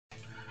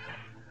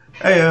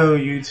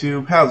Heyo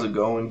YouTube, how's it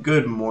going?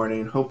 Good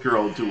morning, hope you're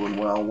all doing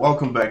well.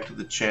 Welcome back to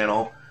the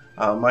channel.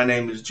 My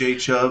name is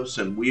Chubs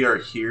and we are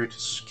here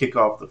to kick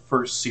off the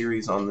first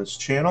series on this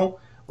channel.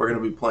 We're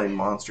going to be playing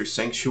Monster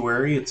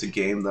Sanctuary. It's a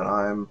game that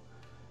I'm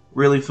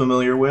really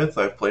familiar with.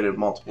 I've played it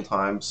multiple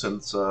times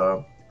since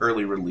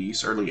early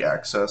release, early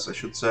access I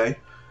should say.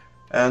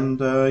 And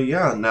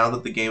yeah, now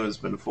that the game has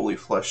been fully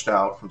fleshed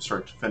out from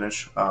start to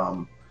finish,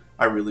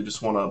 I really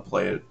just want to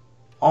play it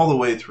all the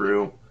way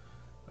through.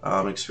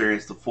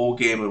 Experience the full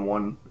game in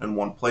one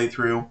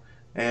playthrough,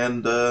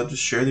 and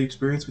just share the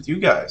experience with you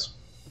guys.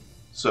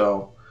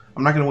 So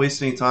I'm not going to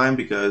waste any time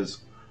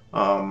because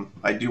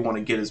I do want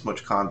to get as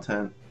much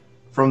content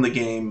from the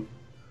game,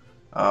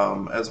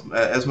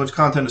 as much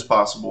content as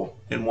possible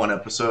in one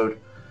episode.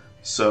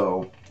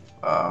 So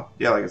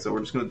yeah, like I said, we're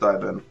just going to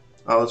dive in.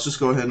 Let's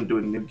just go ahead and do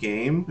a new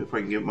game. If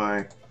I can get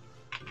my...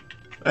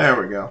 There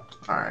we go.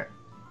 Alright.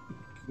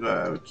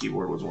 The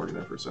keyboard wasn't working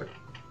there for a second.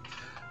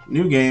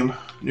 New game,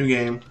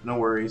 no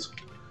worries.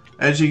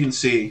 As you can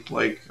see,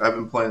 like, I've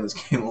been playing this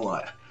game a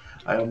lot.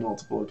 I have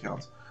multiple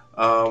accounts.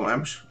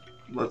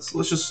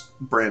 Let's just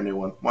brand new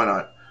one. Why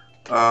not?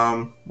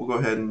 We'll go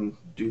ahead and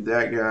do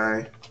that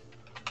guy.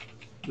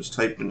 Just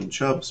type in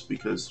Chubs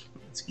because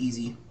it's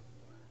easy,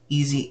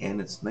 and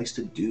it's nice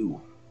to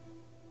do.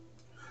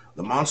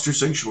 The Monster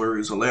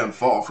Sanctuary is a land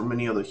far from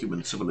any other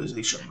human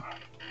civilization.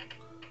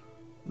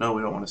 No,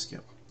 we don't want to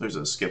skip. There's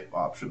a skip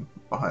option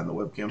behind the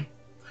webcam.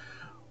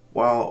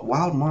 While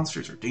wild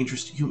monsters are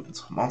dangerous to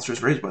humans,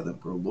 monsters raised by them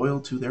grow loyal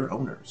to their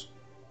owners.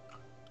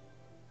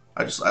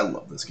 I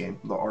love this game.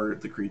 The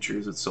art, the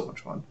creatures, it's so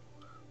much fun.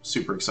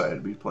 Super excited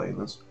to be playing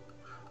this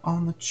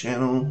on the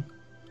channel.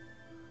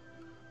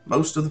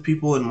 Most of the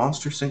people in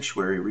Monster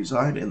Sanctuary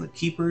reside in the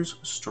Keeper's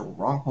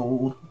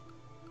stronghold.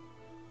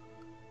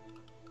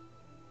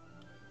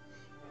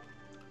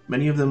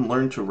 Many of them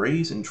learn to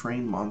raise and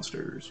train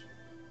monsters.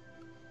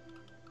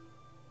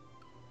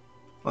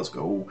 Let's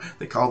go.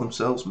 They call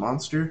themselves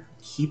Monster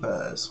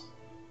Keepers,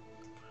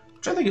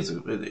 which I think is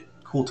a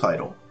cool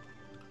title.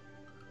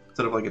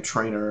 Instead of like a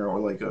trainer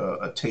or like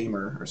a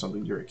tamer or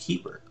something, you're a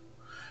keeper.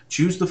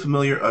 Choose the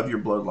familiar of your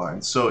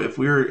bloodline. So if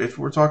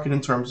we're talking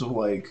in terms of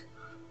like,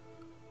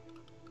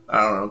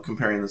 I don't know,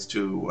 comparing this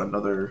to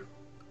another,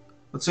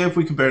 let's say if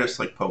we compare this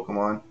to like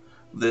Pokemon,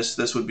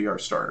 this would be our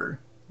starter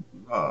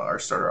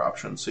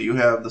option. So you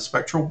have the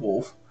Spectral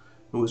Wolf,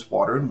 who is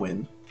water and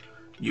wind.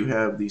 You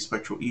have the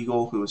Spectral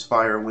Eagle, who is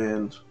fire,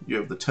 wind. You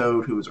have the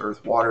Toad, who is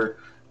earth, water.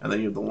 And then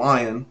you have the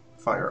Lion,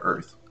 fire,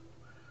 earth.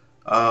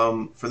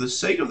 For the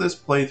sake of this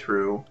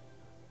playthrough,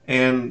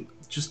 and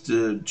just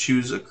to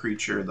choose a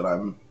creature that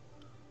I'm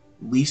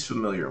least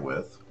familiar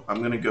with, I'm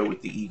going to go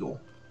with the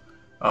Eagle.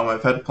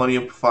 I've had plenty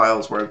of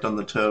files where I've done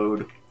the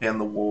Toad and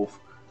the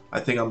Wolf. I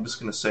think I'm just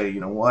going to say, you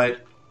know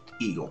what?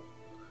 Eagle.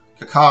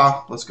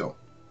 Caca, let's go.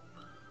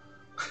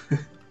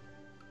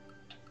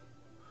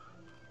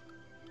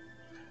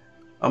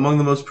 Among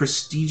the most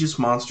prestigious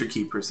monster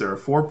keepers, there are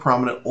 4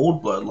 prominent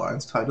old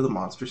bloodlines tied to the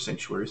Monster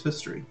Sanctuary's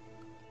history.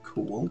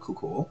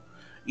 Cool.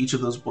 Each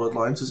of those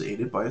bloodlines is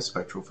aided by a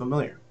spectral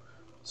familiar.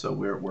 So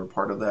we're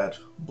part of that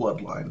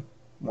bloodline.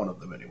 One of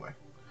them, anyway.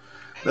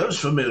 Those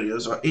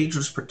familiars are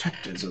ageless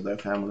protectors of their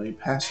family,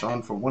 passed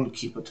on from one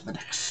keeper to the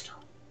next.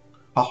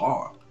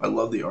 Haha, I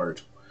love the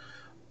art.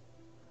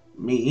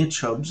 Me,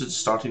 Chubs, is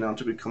starting out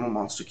to become a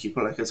monster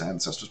keeper like his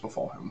ancestors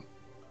before him.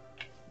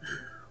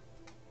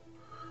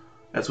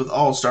 As with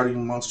all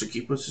starting monster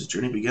keepers, his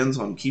journey begins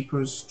on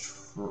Keeper's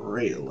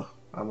Trail.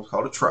 I almost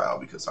called it Trial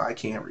because I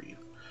can't read.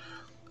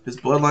 His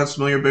bloodline's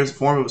familiar bears the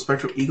form of a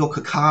spectral eagle,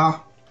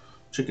 caca,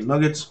 chicken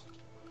nuggets.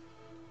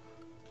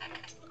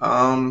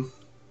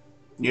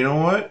 You know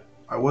what?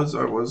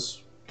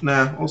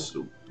 Nah,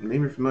 also,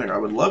 name your familiar. I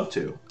would love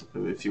to,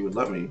 if you would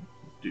let me.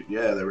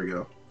 Yeah, there we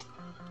go.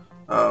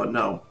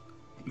 No.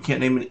 You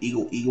can't name an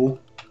eagle.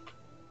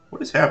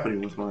 What is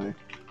happening with my...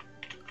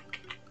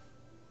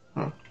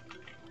 Huh.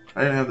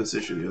 I didn't have this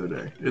issue the other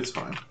day. It's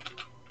fine.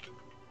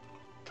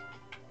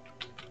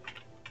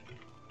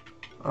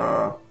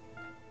 Caca.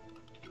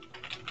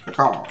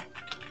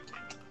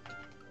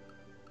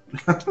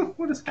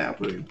 What is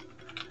happening?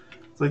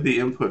 It's like the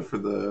input for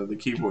the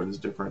keyboard is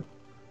different.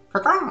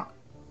 Caca.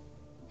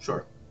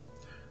 Sure.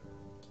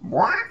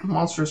 What?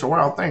 Monsters are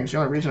wild things. The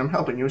only reason I'm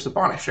helping you is to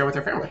bond and share with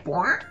your family.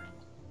 What?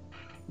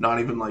 Not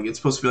even like, it's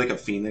supposed to be like a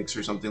phoenix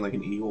or something, like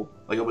an eagle.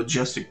 Like a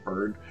majestic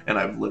bird, and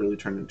I've literally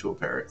turned into a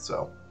parrot,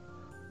 so...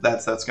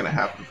 That's going to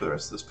happen for the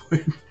rest of this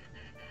point.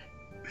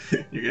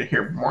 You're going to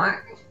hear, what?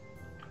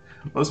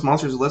 Most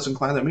monsters are less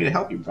inclined than me to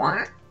help you,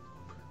 what?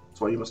 That's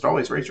why you must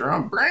always raise your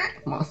own,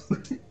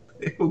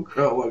 They will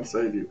grow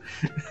alongside you.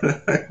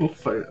 I will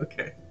fight,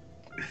 okay.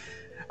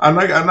 I'm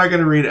not going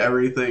to read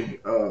everything,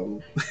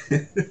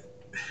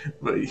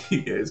 but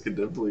you guys can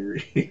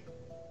definitely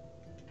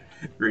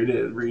read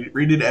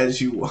it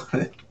as you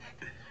want.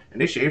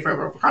 Initiate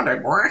forever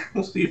contact, boy.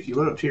 We'll see if you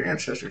live up to your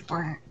ancestors,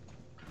 boy.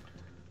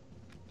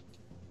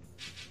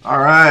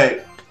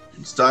 Alright,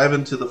 let's dive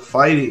into the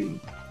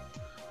fighting.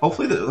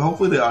 Hopefully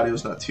the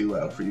audio's not too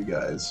loud for you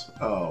guys.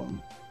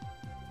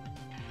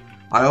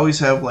 I always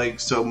have like,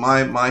 so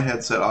my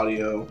headset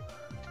audio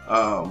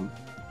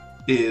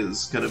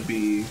is gonna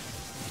be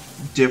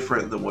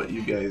different than what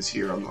you guys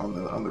hear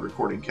on the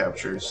recording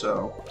capture.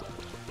 So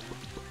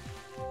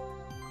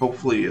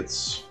hopefully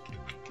it's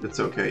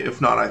okay.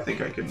 If not, I think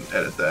I can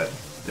edit that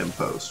in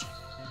post,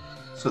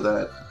 so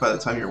that by the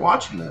time you're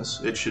watching this,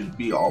 it should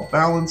be all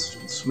balanced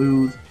and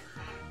smooth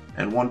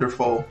and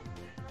wonderful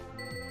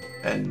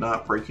and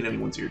not breaking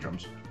anyone's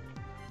eardrums.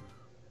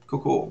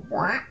 Cool.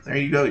 There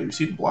you go. You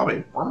received the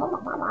blobby.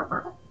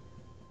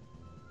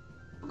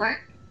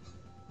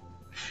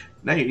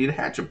 Now you need to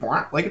hatch it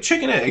like a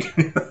chicken egg.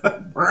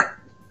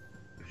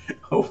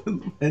 Open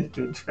the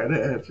menu and try to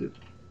hatch it.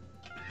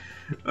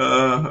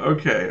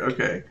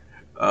 Okay.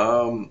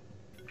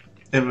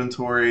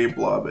 Inventory,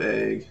 blob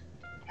egg.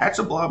 Hatch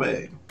a blob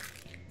egg.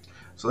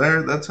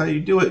 So that's how you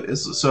do it.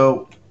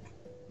 So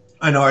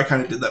I know I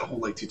kind of did that whole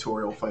like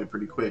tutorial fight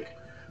pretty quick.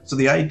 So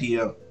the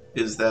idea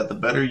is that the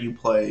better you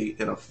play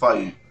in a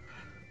fight,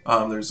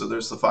 there's the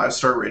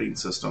 5-star rating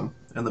system,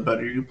 and the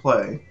better you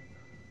play,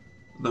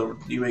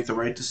 you make the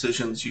right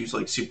decisions, use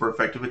like super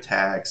effective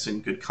attacks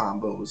and good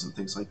combos and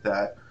things like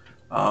that.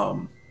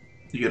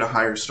 You get a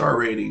higher star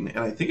rating, and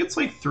I think it's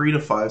like 3 to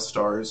 5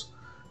 stars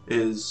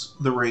is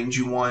the range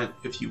you want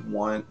if you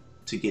want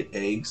to get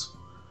eggs,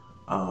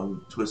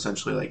 to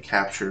essentially like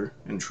capture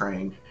and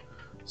train.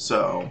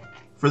 So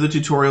for the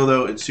tutorial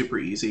though, it's super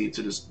easy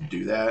to just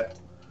do that.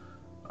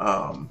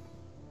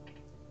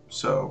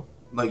 So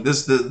like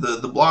this,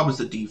 the blob is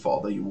the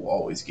default that you will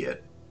always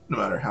get no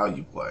matter how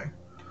you play.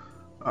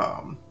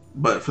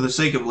 But for the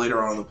sake of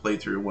later on in the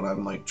playthrough, when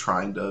I'm like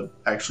trying to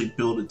actually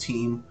build a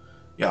team,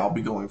 yeah, I'll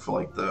be going for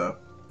like the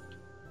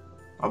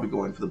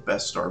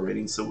best star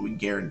rating, so we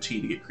guarantee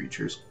to get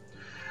creatures.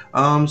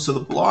 So the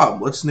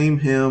blob, let's name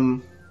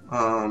him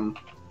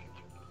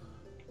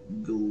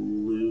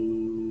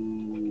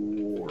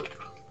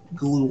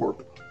Galore.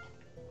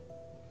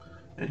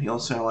 And he'll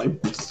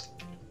sound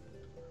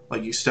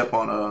like you step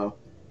on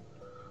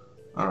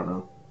I don't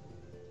know,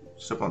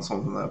 step on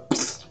something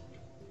that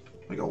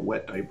like a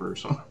wet diaper or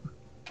something.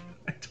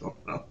 I don't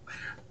know.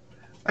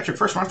 That's your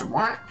first monster.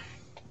 What?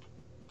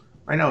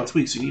 Right now it's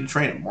weak, so you need to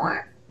train it.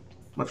 What?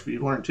 Much for you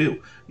to learn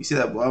too. You see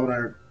that blob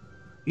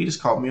he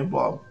just called me a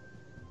blob.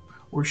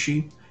 Or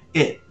she.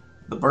 The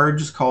bird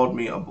just called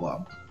me a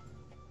blob.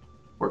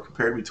 Or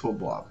compared me to a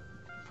blob.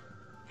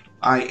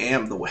 I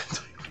am the wet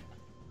diaper.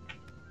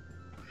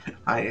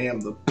 I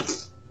am the...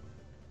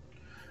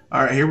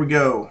 Alright, here we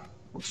go.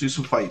 Let's do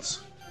some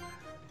fights.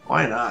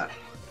 Why not?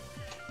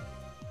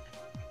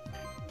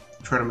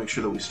 Try to make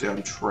sure that we stay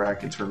on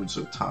track in terms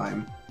of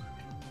time.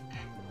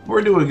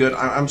 We're doing good.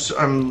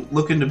 I'm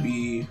looking to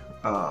be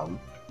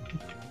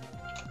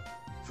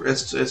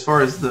as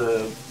far as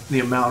the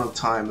amount of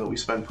time that we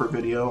spend per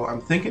video,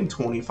 I'm thinking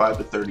 25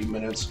 to 30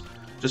 minutes,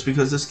 just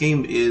because this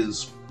game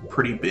is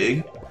pretty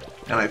big,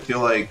 and I feel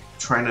like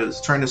trying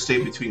to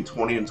stay between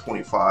 20 and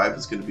 25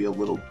 is going to be a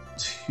little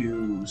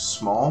too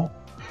small.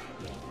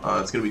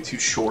 It's going to be too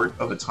short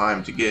of a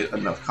time to get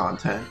enough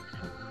content.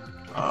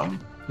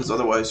 Because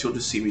otherwise you'll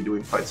just see me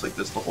doing fights like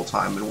this the whole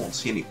time and won't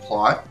see any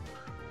plot.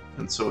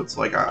 And so it's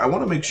like, I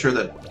want to make sure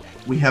that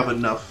we have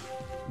enough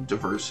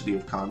diversity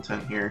of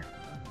content here.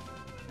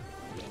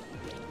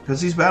 Because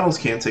these battles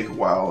can take a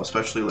while,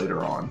 especially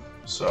later on.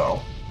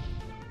 So,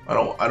 I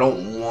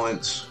don't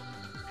want...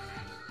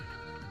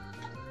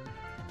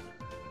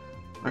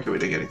 Okay, we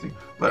didn't get anything.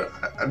 But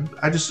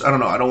I don't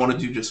know, I don't want to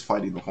do just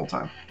fighting the whole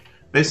time.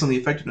 Based on the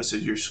effectiveness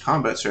of your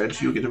combat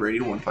strategy, you'll get a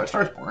rating of 1 to 5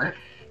 stars.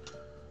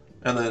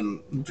 And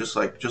then, just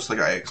like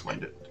I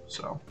explained it.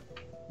 So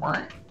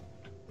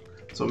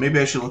maybe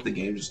I should let the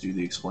game just do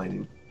the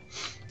explaining.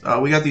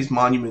 We got these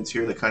monuments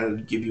here that kind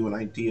of give you an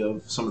idea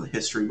of some of the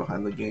history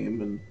behind the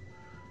game,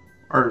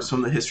 or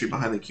some of the history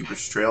behind the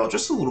Keeper's Trail.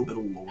 Just a little bit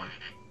of lore.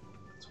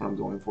 That's what I'm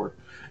going for.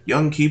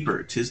 Young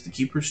Keeper, 'tis the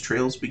Keeper's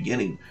Trail's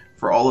beginning.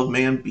 For all of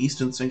man,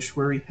 beast, and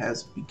sanctuary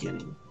has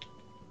beginning.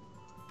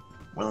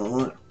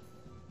 Well,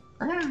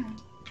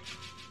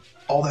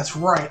 oh, that's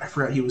right. I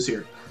forgot he was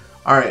here.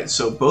 Alright,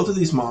 so both of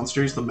these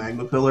monsters, the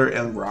Magma Pillar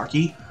and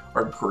Rocky,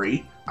 are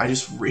great. I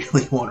just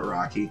really want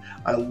Rocky.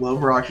 I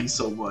love Rocky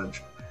so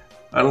much.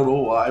 I don't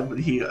know why, but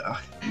he's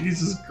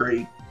just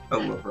great. I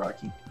love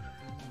Rocky.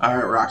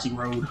 Alright, Rocky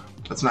Road.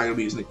 That's not going to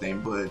be his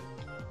nickname, but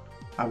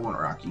I want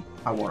Rocky.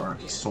 I want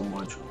Rocky so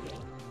much.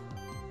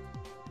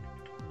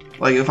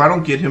 Like, if I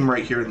don't get him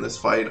right here in this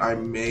fight, I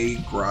may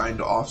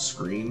grind off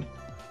screen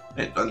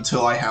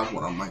until I have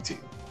one on my team.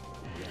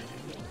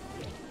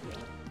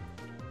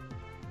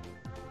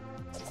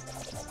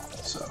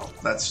 So,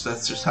 that's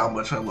just how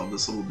much I love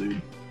this little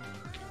dude.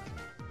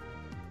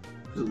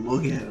 Just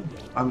look at him.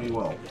 I mean,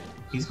 well,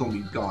 he's gonna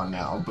be gone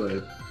now,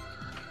 but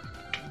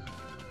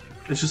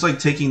it's just like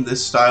taking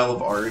this style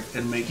of art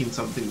and making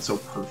something so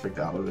perfect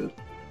out of it.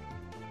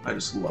 I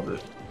just love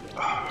it.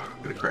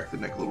 I'm gonna crack the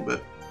neck a little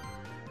bit.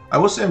 I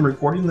will say I'm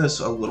recording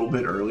this a little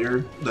bit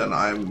earlier than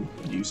I'm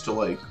used to,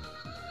 like,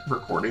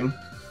 recording.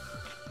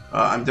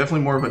 I'm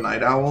definitely more of a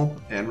night owl,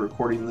 and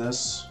recording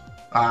this...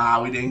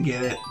 we didn't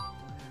get it.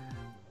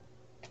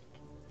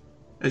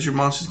 As your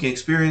monsters gain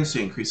experience,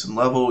 they increase in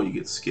level, you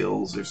get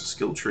skills, there's a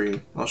skill tree.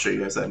 I'll show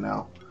you guys that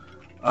now.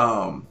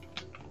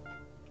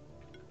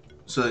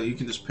 So you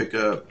can just pick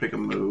a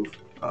move.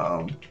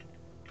 I'm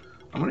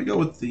gonna go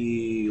with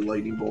the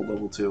lightning bolt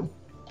level 2.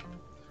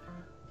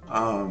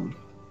 What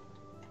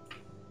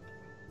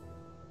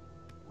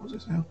was I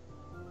saying?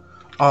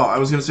 Oh, I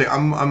was gonna say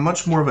I'm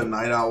much more of a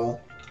night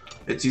owl.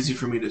 It's easy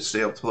for me to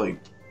stay up till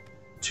like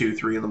 2,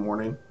 3 in the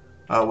morning.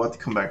 We'll have to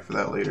come back for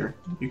that later.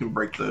 You can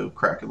break the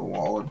crack in the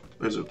wall, and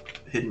there's a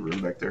hidden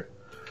room back there.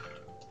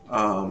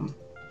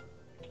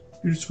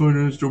 You're just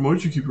finding out store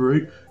monster keeper,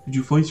 right? Did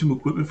you find some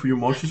equipment for your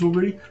monsters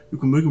already? You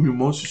can make them your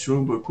monsters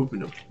strong by equipping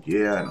them.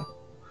 Yeah, I know.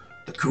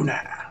 The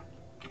Kuna.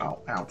 Oh,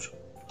 ouch.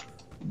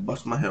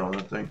 Bust my head on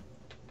that thing.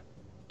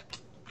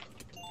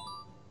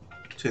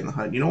 Take the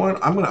hide. You know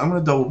what? I'm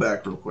gonna double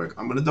back real quick.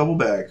 I'm gonna double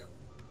back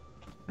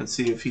and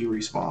see if he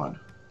respawned.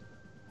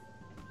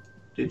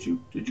 Did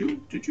you?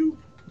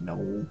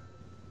 No.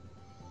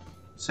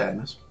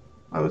 Sadness.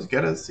 I was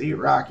gonna see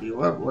Rocky.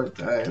 What was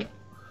that?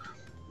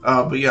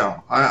 But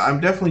yeah, I'm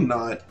definitely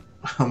not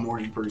a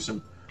morning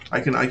person. I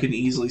can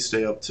easily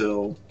stay up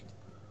till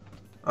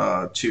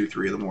 2,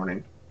 3 in the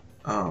morning.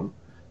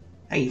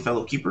 Hey,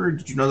 fellow keeper,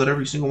 did you know that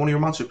every single one of your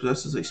monsters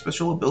possesses a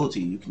special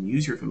ability? You can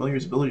use your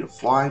familiar's ability to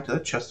fly to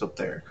that chest up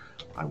there.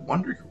 I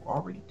wonder who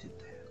already did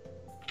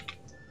that.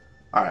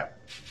 Alright.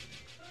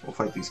 We'll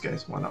fight these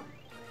guys. Why not?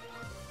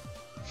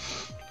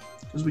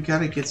 Because we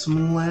gotta get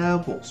some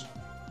levels.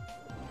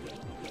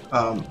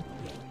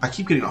 I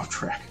keep getting off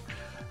track.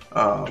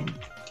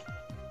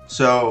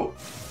 So,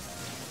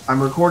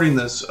 I'm recording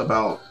this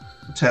about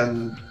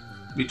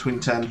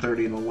between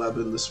 10:30 and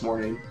 11 this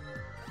morning.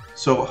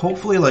 So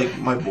hopefully, like,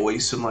 my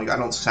voice and, like, I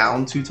don't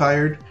sound too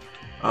tired.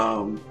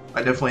 I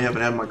definitely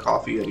haven't had my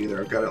coffee yet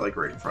either. I've got it, like,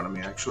 right in front of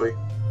me, actually.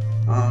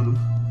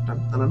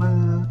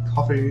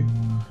 Coffee.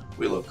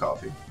 We love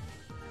coffee.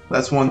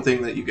 That's one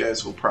thing that you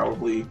guys will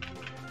probably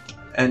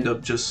end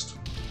up just...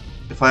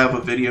 If I have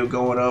a video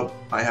going up,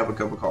 I have a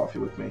cup of coffee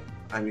with me.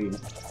 I mean,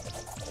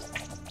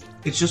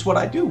 it's just what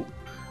I do.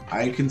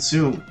 I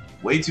consume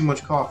way too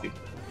much coffee.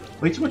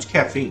 Way too much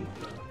caffeine.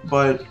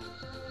 But,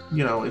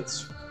 you know,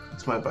 it's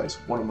my vice.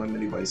 One of my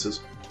many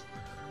vices.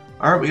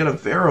 Alright, we got a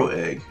Vero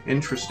egg.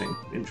 Interesting.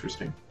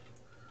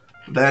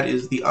 That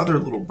is the other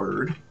little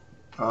bird.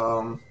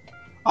 I'll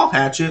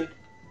hatch it.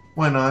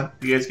 Why not?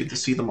 You guys get to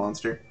see the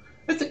monster.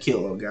 It's a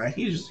kilo guy.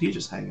 He's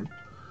just hanging.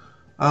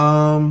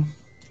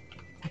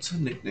 What's a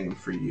nickname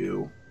for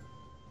you?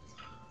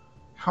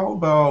 How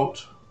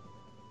about...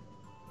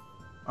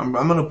 I'm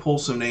gonna pull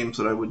some names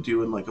that I would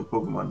do in like a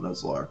Pokemon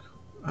Nuzlocke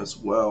as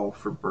well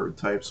for bird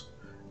types.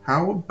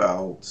 How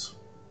about...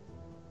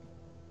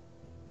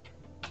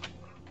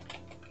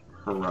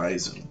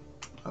 Horizon.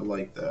 I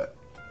like that.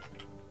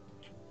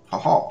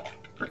 Haha.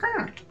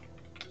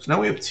 So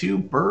now we have 2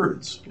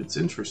 birds. It's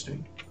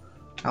interesting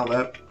how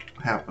that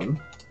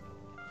happened.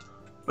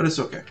 But it's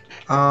okay.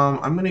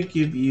 I'm going to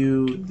give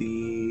you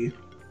the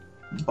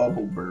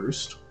Bubble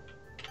Burst.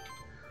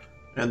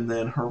 And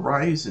then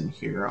Horizon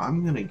here.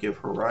 I'm going to give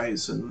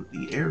Horizon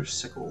the Air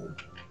Sickle.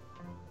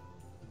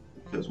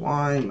 Because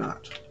why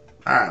not?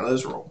 Alright,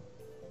 let's roll.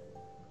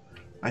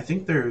 I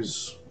think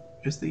there's...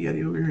 Is the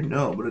Yeti over here?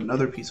 No, but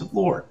another piece of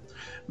lore.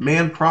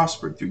 Man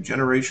prospered through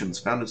generations,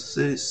 founded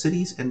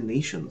cities and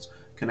nations,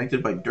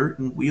 connected by dirt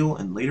and wheel,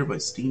 and later by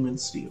steam and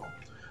steel.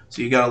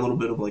 So you got a little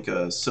bit of like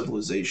a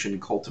civilization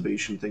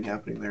cultivation thing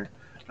happening there.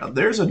 Now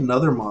there's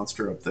another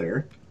monster up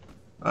there.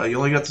 You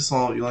only got to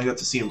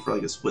see him for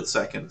like a split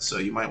second, so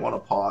you might want to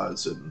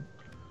pause and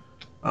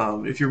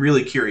if you're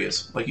really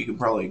curious, like you can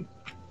probably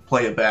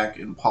play it back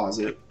and pause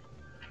it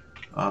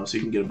so you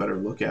can get a better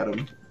look at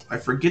him. I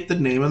forget the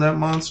name of that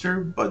monster,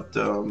 but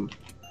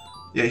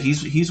yeah,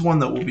 he's one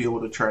that we'll be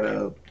able to try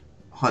to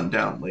hunt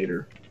down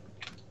later.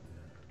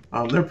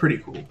 They're pretty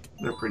cool.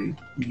 They're pretty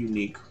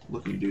unique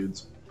looking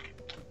dudes.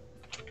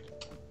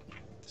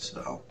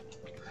 So,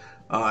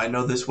 I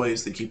know this way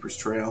is the Keeper's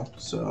Trail,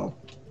 so...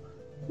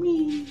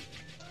 Whee!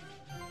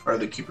 Or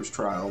the Keeper's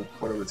Trial,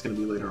 whatever it's going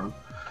to be later on.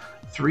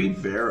 3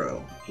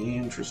 Vero.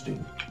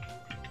 Interesting.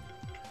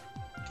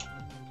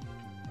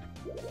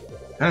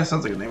 Kind of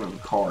sounds like the name of a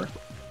car.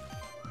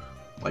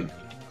 Like,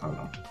 I don't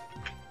know.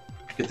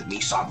 Get the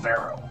Nissan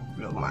Vero.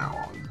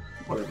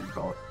 Whatever you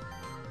call it.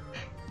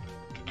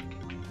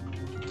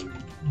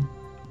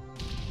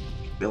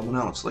 Building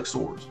out, select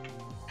stores.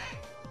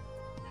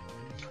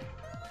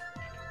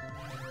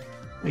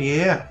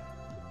 Yeah.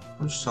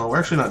 So we're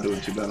actually not doing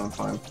too bad on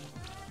time.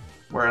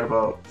 We're at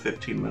about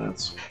 15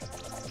 minutes.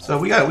 So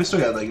we still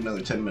got like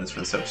another 10 minutes for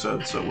this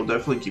episode, so we'll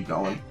definitely keep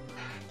going.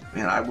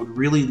 Man, I would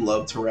really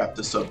love to wrap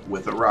this up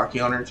with a Rocky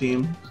on our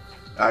team.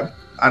 I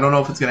don't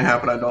know if it's going to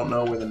happen. I don't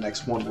know where the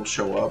next one will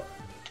show up.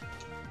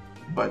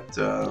 But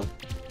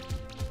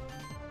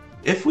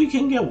if we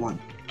can get one,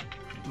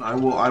 I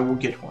will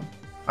get one.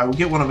 I will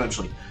get one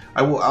eventually.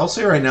 I'll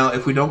say right now,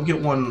 if we don't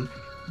get one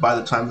by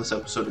the time this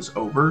episode is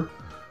over,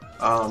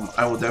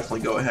 I will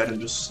definitely go ahead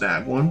and just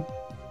snag one.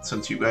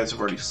 Since you guys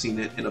have already seen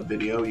it in a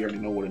video, you already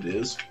know what it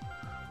is.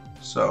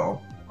 So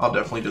I'll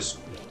definitely just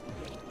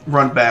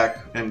run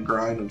back and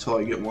grind until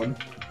I get one,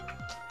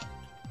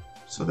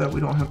 so that we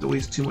don't have to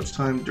waste too much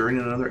time during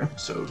another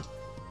episode.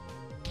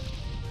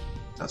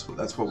 That's what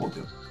we'll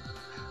do.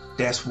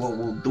 That's what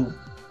we'll do.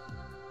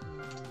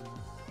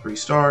 3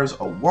 stars,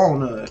 a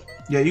walnut.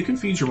 Yeah, you can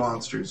feed your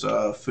monsters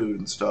food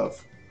and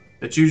stuff.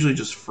 It's usually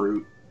just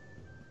fruit,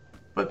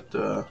 but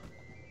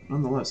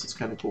nonetheless, it's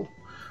kind of cool.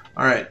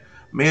 Alright.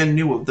 Man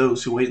knew of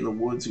those who wait in the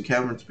woods and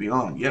caverns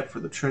beyond, yet for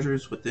the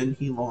treasures within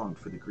he longed,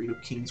 for the greed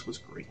of kings was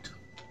great.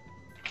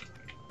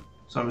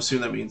 So I'm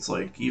assuming that means,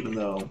 like, even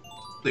though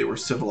they were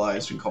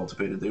civilized and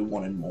cultivated, they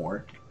wanted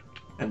more.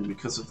 And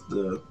because of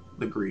the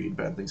greed,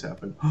 bad things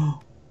happen.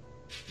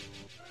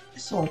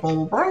 So,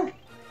 bro.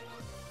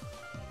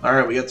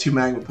 Alright, we got 2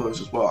 magma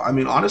pillars as well. I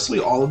mean, honestly,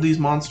 all of these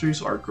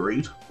monsters are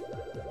great.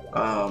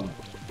 The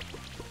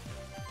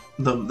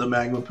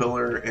magma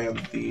pillar and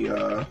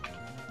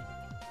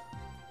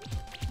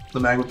the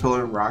magma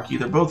pillar and Rocky,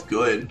 they're both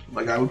good.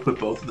 Like, I would put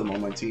both of them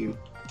on my team.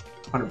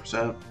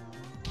 100%.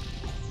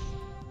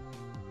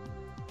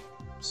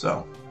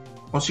 So,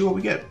 we'll see what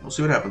we get. We'll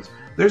see what happens.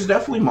 There's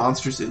definitely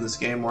monsters in this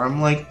game where I'm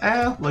like,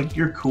 like,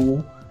 you're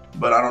cool,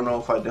 but I don't know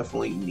if I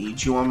definitely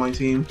need you on my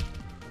team.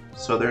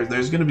 So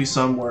there's going to be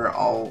some where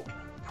I'll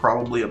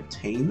probably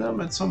obtain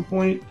them at some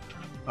point.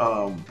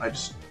 I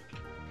just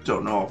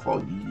don't know if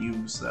I'll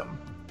use them.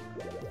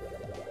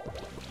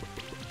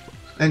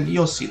 And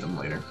you'll see them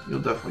later. You'll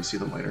definitely see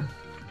them later.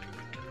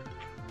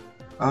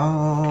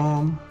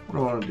 What do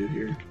I want to do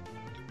here?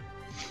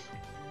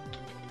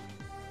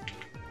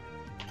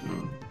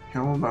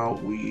 How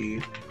about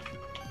we...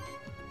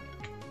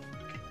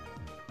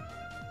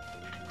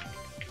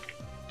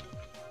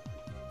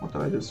 What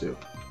did I just do?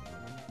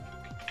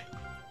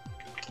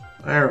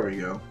 There we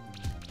go.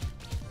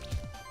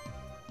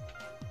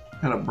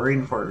 Had a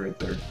brain fart right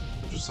there.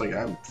 Just like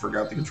I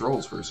forgot the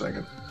controls for a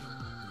second.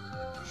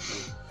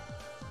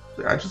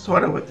 I just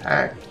want to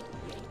attack.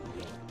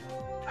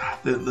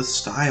 The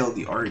style,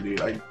 the art, dude.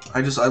 I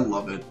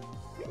love it.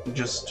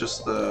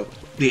 Just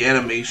the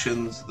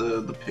animations,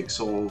 the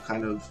pixel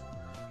kind of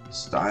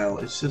style.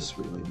 It's just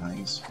really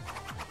nice.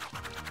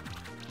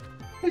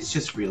 It's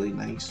just really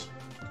nice.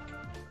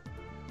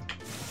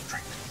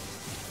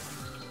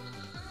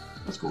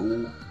 Let's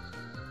go.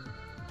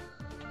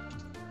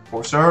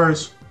 4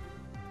 stars.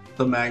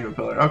 The magma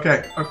pillar.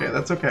 Okay,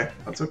 that's okay.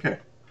 That's okay.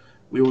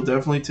 We will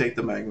definitely take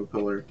the magma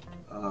pillar.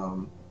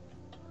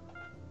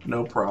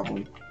 No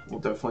problem. We'll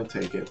definitely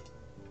take it.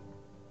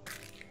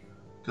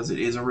 Because it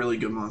is a really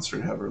good monster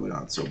to have early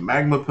on. So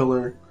magma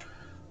pillar,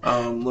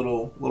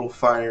 little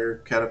fire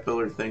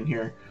caterpillar thing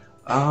here.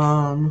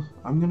 I'm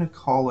gonna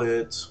call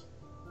it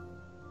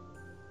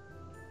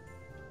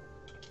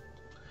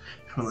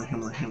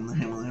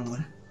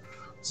Himmler.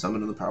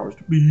 Summon the powers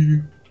to be.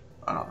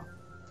 I don't know.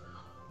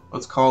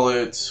 Let's call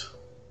it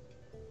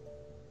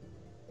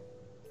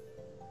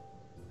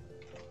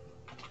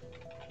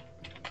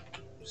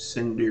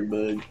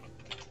Cinderbug.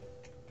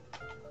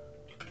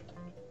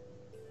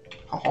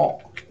 Haha.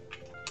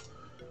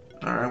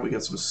 Alright, we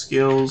got some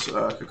skills.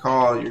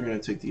 Cacao, you're gonna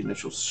take the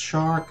initial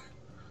shock,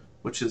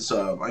 which is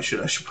I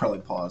should probably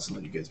pause and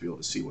let you guys be able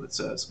to see what it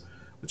says.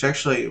 Which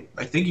actually,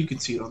 I think you can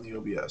see it on the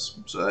OBS,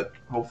 so that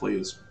hopefully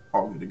is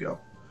all good to go.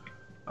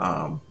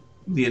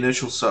 The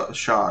initial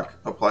shock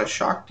applies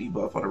shock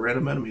debuff on a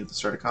random enemy at the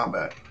start of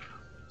combat.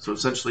 So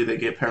essentially they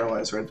get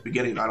paralyzed right at the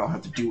beginning. I don't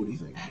have to do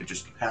anything. It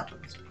just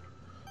happens.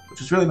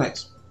 Which is really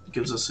nice. It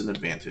gives us an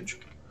advantage.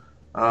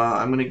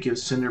 I'm going to give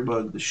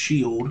Cinderbug the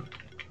shield.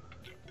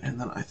 And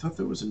then I thought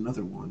there was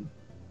another one.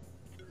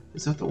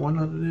 Is that the one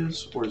that it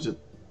is? Or is it...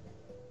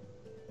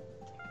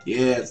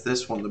 Yeah, it's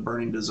this one, the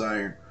Burning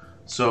Desire.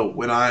 So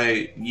when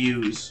I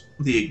use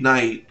the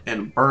Ignite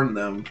and burn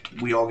them,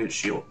 we all get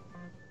shield.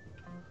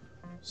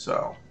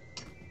 So,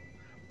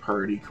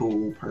 pretty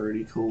cool,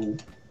 pretty cool.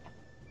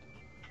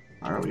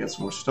 Alright, we got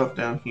some more stuff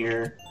down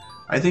here.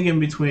 I think in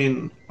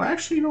between... Well,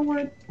 actually, you know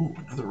what? Ooh,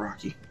 another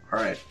Rocky.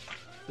 Alright.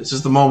 This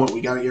is the moment.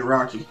 We gotta get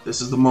Rocky.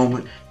 This is the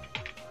moment.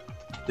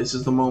 This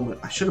is the moment.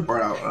 I should have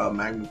brought out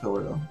Magma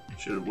Pillar, though.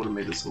 Would have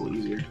made this a little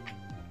easier.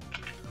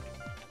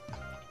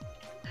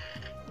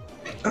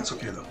 That's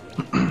okay, though.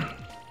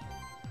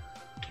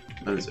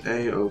 That is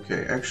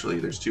A-okay. Actually,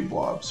 there's 2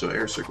 blobs, so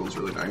Air Circle is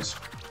really nice.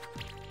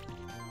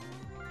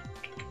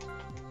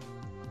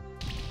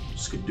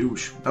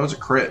 Skadoosh. That was a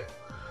crit.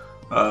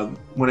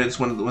 When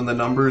the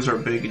numbers are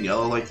big and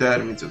yellow like that,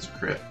 it means it's a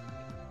crit.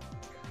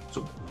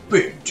 So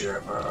big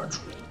damage.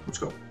 Let's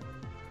go.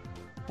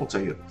 We'll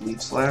take it.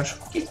 Lead slash.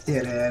 Get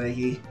that out of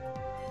here.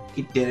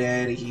 Get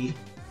that out of here.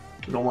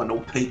 We don't want no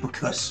paper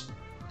cuss.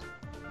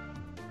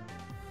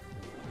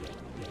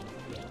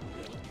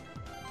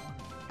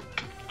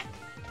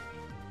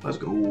 Let's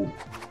go.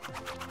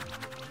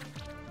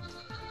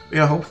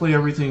 Yeah, hopefully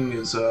everything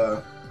is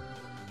going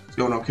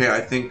okay. I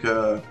think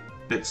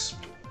it's...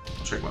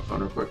 I'll check my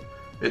phone real quick.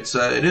 It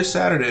is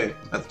Saturday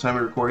at the time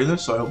of recording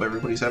this, so I hope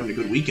everybody's having a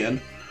good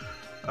weekend.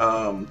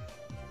 I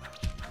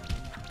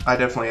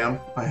definitely am.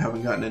 I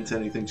haven't gotten into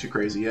anything too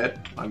crazy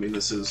yet. I mean,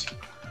 this is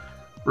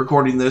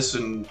recording this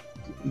and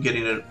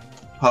getting it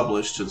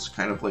published is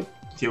kind of like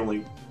the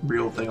only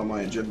real thing on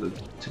my agenda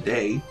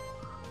today.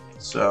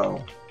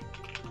 So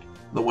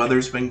the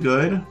weather's been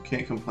good.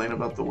 Can't complain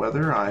about the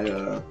weather.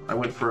 I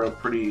went for a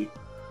pretty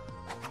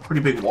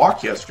big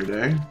walk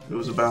yesterday. It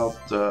was about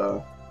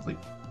like,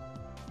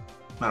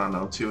 I don't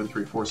know, 2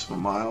 3/4 of a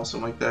mile,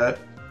 something like that.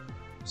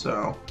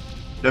 So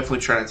definitely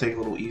trying to take it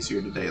a little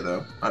easier today,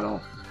 though.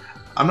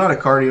 I'm not a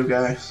cardio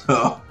guy,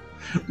 so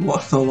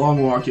the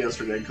long walk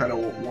yesterday kind of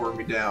wore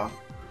me down.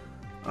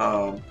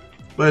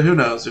 But who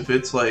knows if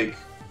it's like,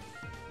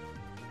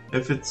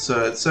 it's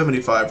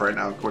 75 right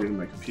now according to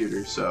my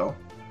computer, so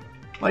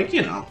like,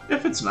 you know,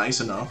 if it's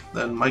nice enough,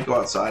 then might go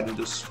outside and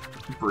just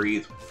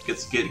breathe,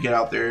 get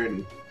out there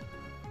and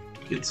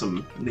get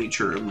some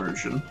nature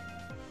immersion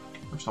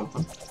or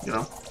something, you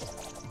know.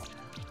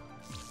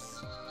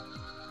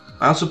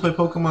 I also play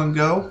Pokemon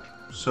Go,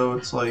 so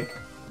it's like,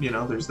 you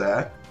know, there's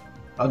that.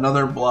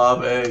 Another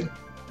blob egg.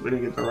 We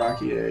didn't get the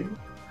Rocky egg.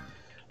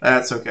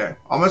 That's okay.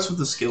 I'll mess with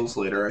the skills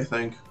later, I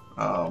think.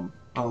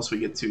 Unless we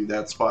get to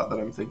that spot that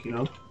I'm thinking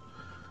of.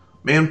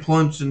 Man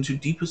plunged into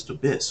deepest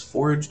abyss,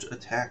 forged,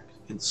 attacked,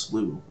 and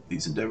slew.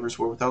 These endeavors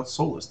were without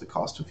solace, the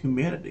cost of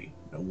humanity.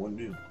 No one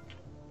knew.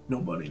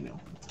 Nobody knew.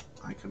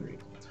 I can read.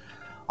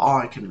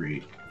 I can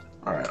read.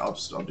 Alright, I'll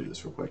do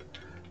this real quick.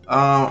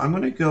 I'm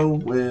gonna go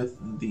with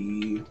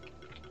the...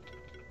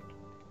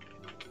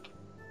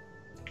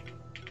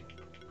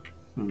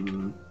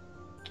 I'm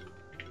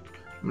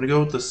gonna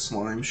go with the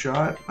slime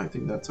shot. I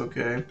think that's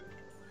okay.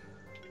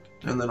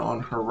 And then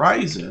on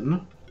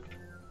Horizon,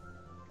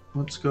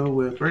 let's go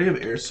with... We already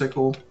have Air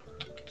Sickle,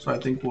 so I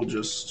think we'll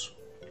just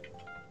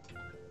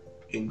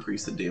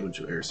increase the damage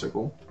of Air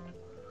Sickle.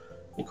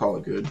 We'll call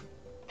it good.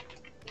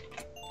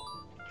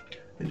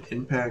 An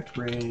Impact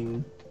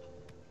Ring.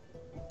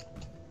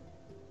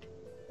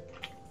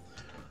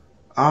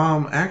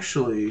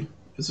 Actually,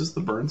 is this the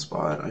burn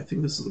spot? I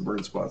think this is the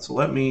burn spot, so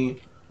let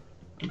me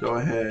go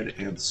ahead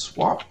and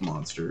swap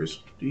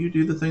monsters. Do you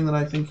do the thing that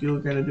I think you're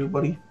gonna do,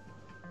 buddy?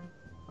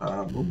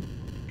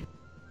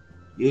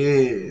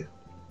 Yeah.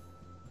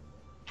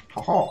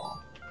 Haha.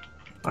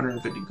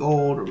 150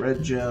 gold, a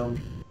red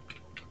gem.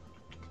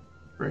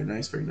 Very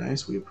nice, very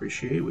nice. We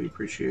appreciate, we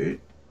appreciate.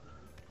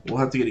 We'll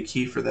have to get a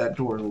key for that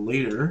door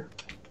later.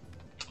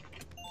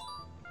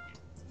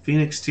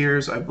 Phoenix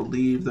Tears, I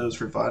believe those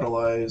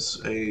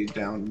revitalize a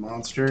downed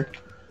monster.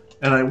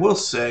 And I will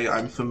say,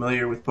 I'm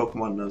familiar with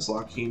Pokemon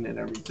Nuzlocking and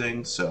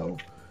everything, so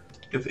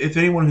if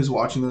anyone who's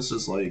watching this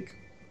is like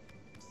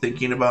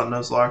thinking about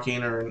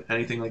Nuzlocking or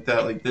anything like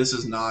that, like this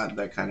is not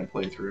that kind of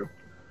playthrough.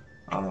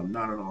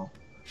 Not at all.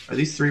 Are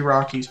these 3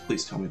 Rockies?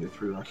 Please tell me they're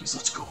 3 Rockies.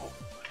 Let's go.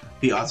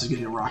 The odds of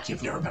getting a Rocky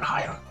have never been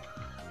higher.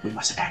 We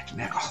must act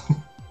now.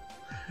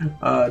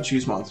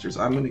 Choose monsters.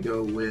 I'm going to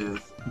go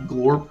with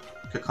Glorp,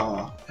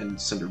 Kaka, and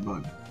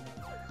Cinderbug.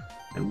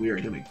 And we are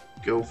going to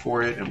go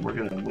for it, and we're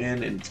going to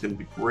win, and it's going to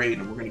be great,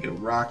 and we're going to get a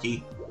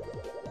Rocky.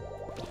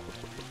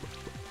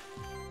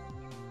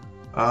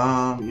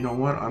 You know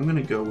what? I'm going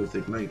to go with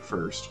Ignite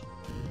first.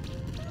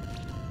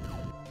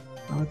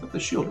 Oh, I thought the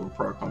shield would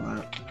proc on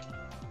that.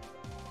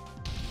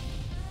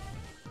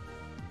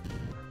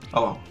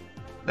 Oh,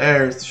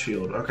 there's the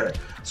shield. Okay,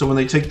 so when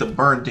they take the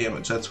burn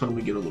damage, that's when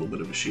we get a little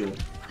bit of a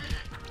shield.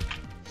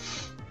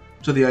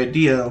 So the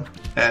idea,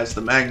 as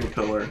the Magma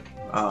Pillar,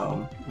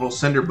 little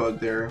Cinderbug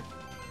there,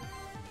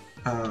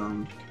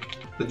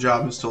 the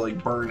job is to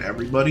like burn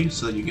everybody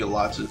so that you get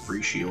lots of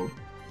free shield.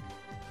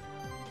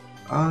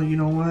 You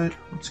know what?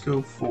 Let's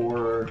go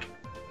for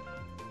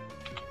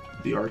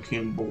the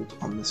Arcane Bolt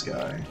on this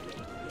guy.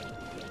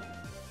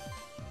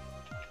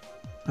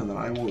 And then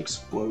I will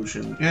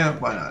Explosion. Yeah,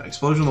 why not?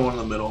 Explosion, the one in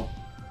the middle.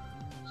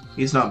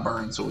 He's not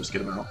burned, so we'll just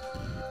get him out.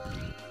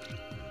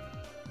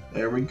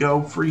 There we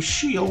go. Free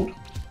shield.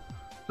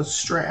 The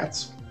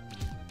strats.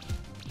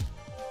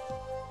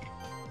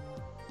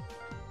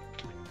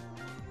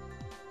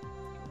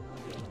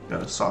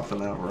 Gotta soften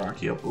that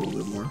Rocky up a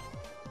little bit more.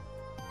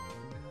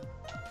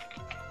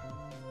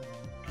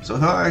 So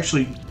he'll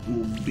actually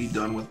be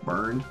done with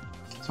burn.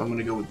 So I'm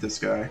gonna go with this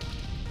guy.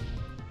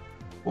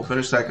 We'll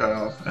finish that guy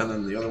off, and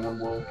then the other one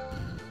will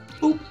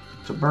boop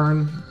to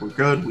burn. We're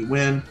good. We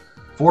win.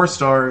 4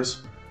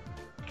 stars.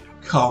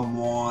 Come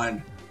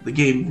on. The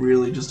game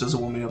really just doesn't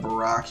want me to have a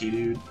Rocky,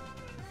 dude.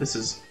 This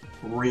is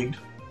rigged.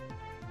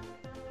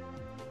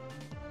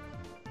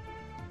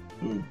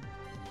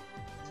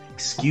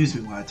 Excuse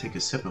me while I take a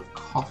sip of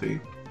coffee.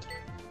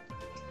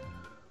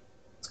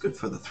 It's good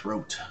for the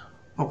throat.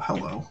 Oh,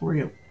 hello. Who are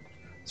you?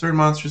 Certain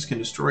monsters can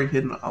destroy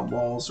hidden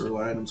walls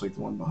or items like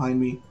the one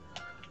behind me.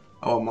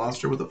 Oh, a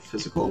monster with a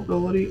physical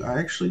ability? I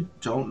actually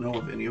don't know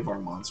of any of our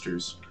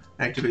monsters.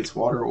 Activates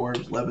water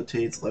orbs,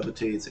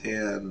 levitates,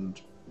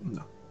 and...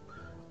 no.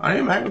 I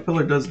am Magma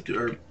Pillar does,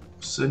 or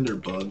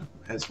Cinderbug,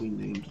 as we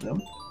named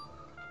them.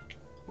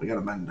 We got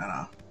a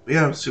bandana. But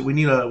yeah, so we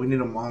need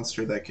a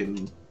monster that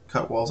can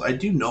cut walls. I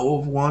do know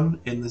of one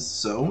in this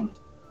zone,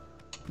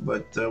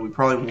 but we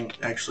probably won't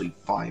actually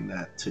find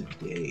that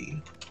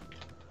today.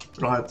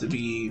 It'll have to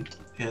be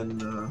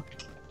in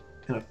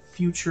a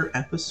future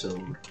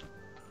episode.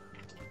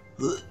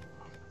 Ugh.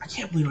 I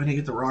can't believe I didn't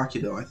get the Rocky,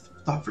 though. I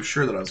thought for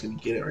sure that I was going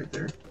to get it right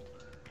there.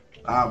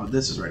 Ah, but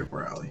this is right up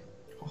our alley.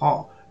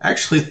 Oh,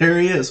 actually, there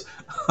he is.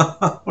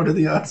 What are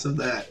the odds of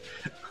that?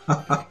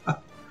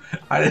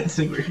 I didn't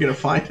think we were going to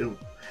find him.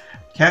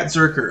 Cat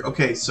Zerker.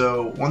 Okay,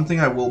 so one thing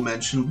I will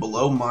mention,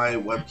 below my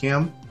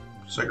webcam,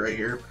 just like right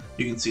here,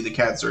 you can see the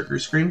Cat Zerker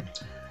screen.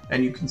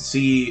 And you can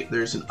see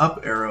there's an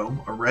up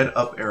arrow, a red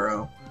up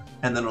arrow,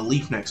 and then a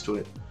leaf next to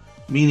it.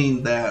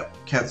 Meaning that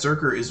Cat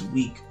Zerker is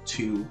weak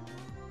to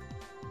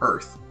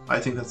Earth. I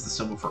think that's the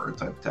symbol for Earth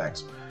type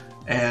attacks.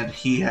 And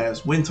he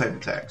has Wind type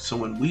attacks. So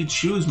when we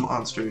choose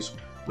monsters,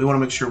 we want to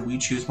make sure we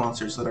choose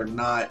monsters that are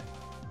not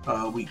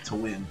weak to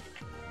wind.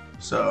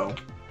 So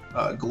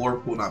Galore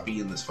will not be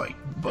in this fight,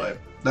 but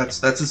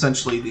that's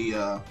essentially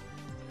the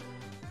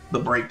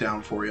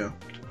breakdown for you,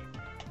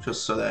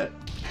 just so that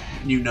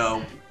you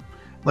know.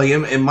 Like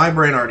in my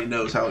brain already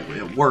knows how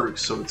it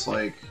works, so it's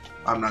like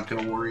I'm not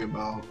gonna worry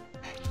about.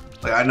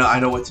 Like I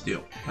know what to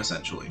do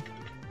essentially,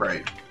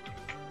 right?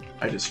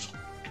 I just,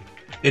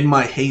 in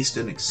my haste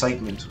and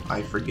excitement,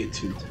 I forget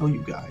to tell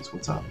you guys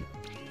what's up,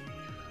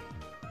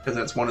 because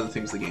that's one of the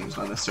things the game's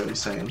not necessarily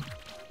saying.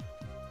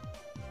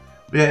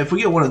 But yeah, if we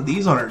get one of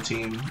these on our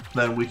team,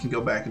 then we can go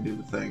back and do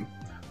the thing.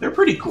 They're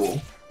pretty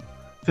cool.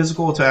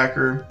 Physical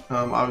attacker,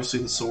 obviously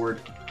the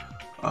sword.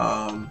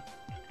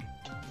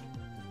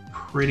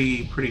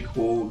 Pretty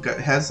cool.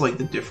 Has like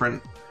the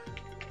different,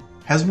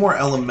 has more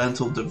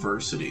elemental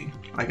diversity.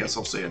 I guess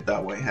I'll say it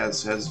that way.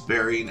 Has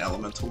varying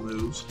elemental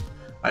moves.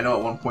 I know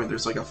at one point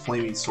there's like a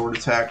flaming sword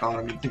attack on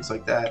him and things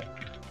like that.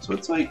 So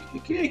it's like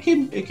it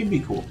can be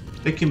cool.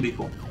 It can be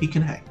cool. He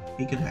can hang.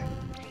 He can hang.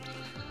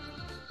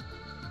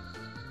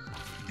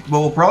 But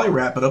we'll probably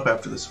wrap it up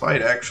after this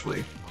fight,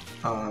 actually,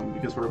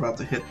 because we're about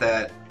to hit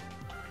that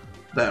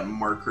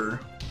marker,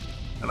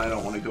 and I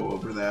don't want to go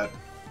over that.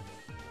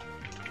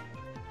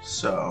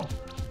 So,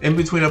 in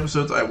between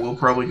episodes, I will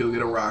probably go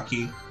get a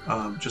Rocky,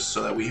 just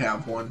so that we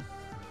have one,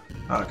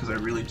 because I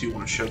really do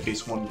want to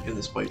showcase one in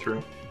this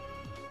playthrough.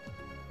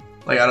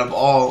 Like out of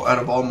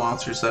all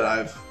monsters that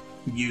I've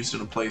used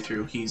in a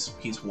playthrough,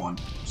 he's one.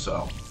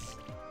 So,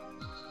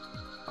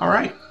 all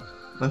right,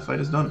 that fight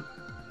is done.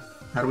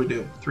 How do we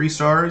do? 3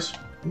 stars?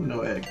 Ooh,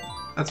 no egg.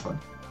 That's fine.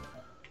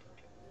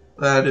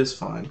 That is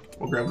fine.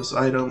 We'll grab this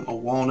item, a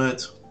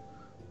walnut.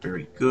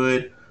 Very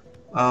good.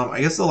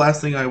 I guess the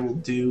last thing I will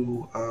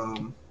do,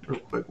 real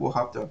quick, we'll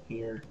hop down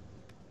here.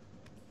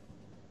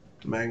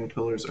 Magma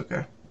pillars,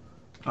 okay.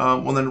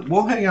 Well then,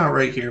 we'll hang out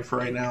right here for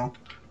right now.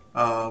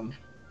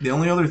 The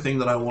only other thing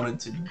that I wanted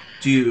to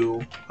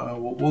do,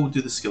 we'll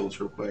do the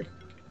skills real quick.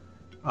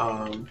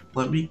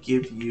 Let me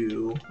give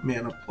you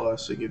mana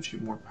plus, it gives you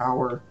more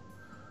power.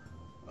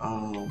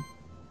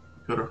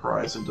 Go to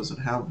Horizon, doesn't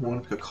have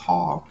one.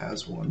 Cacaw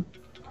has one.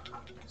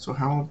 So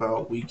how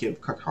about we give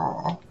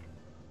Cacaw,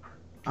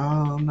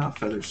 not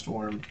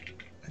Featherstorm.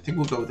 I think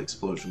we'll go with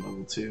Explosion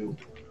level 2.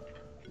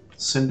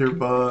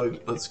 Cinderbug,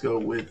 let's go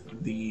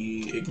with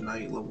the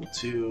Ignite level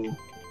 2.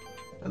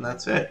 And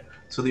that's it.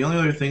 So the only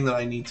other thing that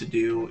I need to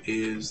do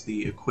is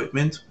the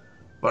equipment.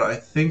 But I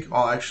think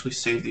I'll actually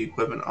save the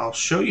equipment. I'll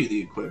show you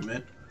the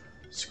equipment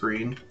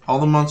screen. All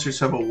the monsters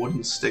have a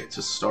wooden stick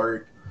to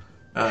start.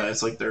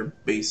 It's like their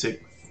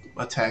basic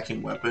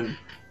attacking weapon,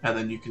 and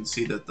then you can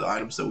see that the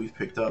items that we've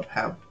picked up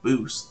have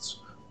boosts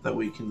that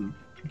we can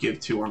give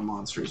to our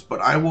monsters.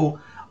 But I'm going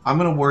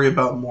to worry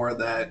about more of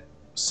that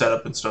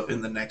setup and stuff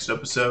in the next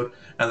episode,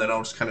 and then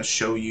I'll just kind of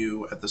show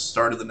you at the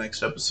start of the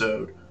next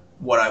episode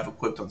what I've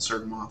equipped on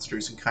certain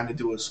monsters and kind of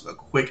do a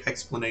quick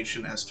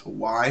explanation as to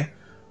why.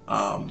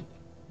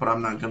 But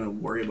I'm not going to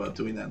worry about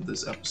doing that in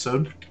this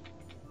episode,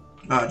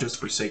 just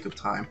for sake of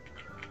time.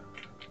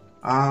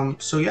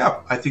 So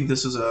yeah, I think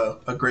this is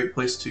a great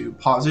place to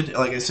pause it.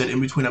 Like I said,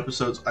 in between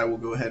episodes, I will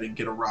go ahead and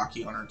get a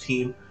Rocky on our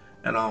team,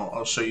 and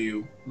I'll show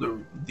you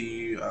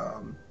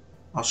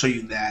I'll show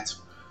you that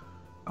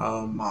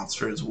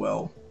monster as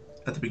well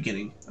at the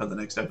beginning of the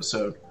next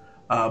episode.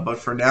 But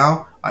for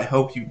now, I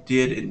hope you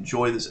did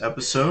enjoy this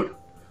episode.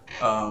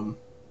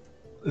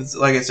 It's,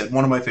 like I said,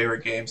 one of my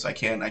favorite games. I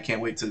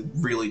can't wait to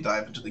really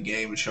dive into the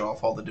game and show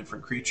off all the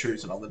different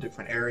creatures and all the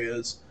different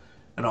areas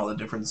and all the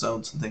different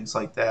zones and things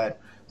like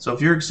that. So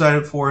if you're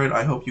excited for it,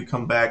 I hope you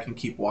come back and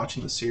keep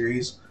watching the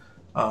series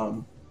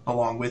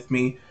along with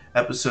me.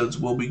 Episodes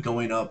will be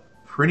going up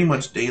pretty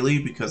much daily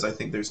because I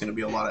think there's going to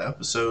be a lot of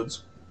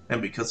episodes,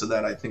 and because of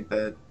that, I think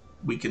that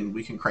we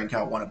can crank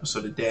out one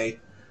episode a day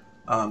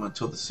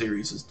until the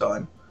series is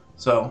done.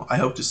 So I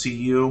hope to see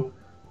you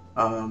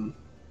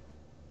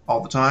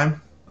all the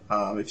time.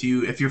 If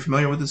you're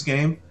familiar with this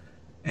game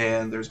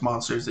and there's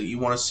monsters that you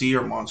want to see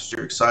or monsters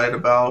you're excited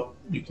about,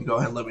 you can go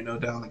ahead and let me know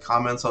down in the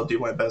comments. I'll do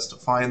my best to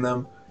find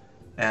them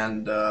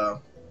and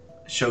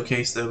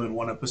showcase them in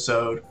one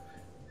episode.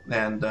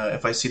 And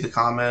if I see the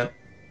comment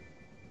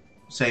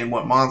saying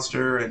what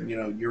monster and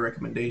your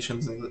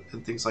recommendations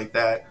and things like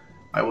that,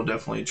 I will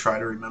definitely try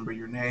to remember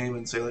your name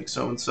and say like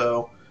so and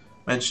so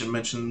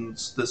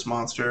mentions this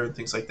monster and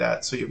things like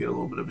that. So you'll get a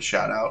little bit of a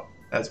shout out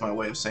as my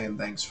way of saying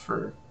thanks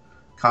for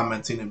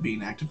commenting and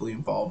being actively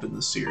involved in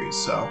the series.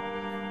 So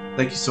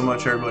thank you so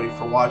much, everybody,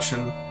 for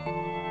watching.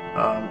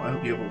 I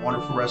hope you have a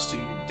wonderful rest of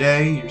your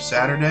day, your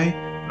Saturday,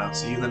 and I'll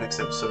see you in the next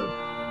episode.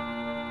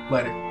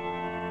 Later.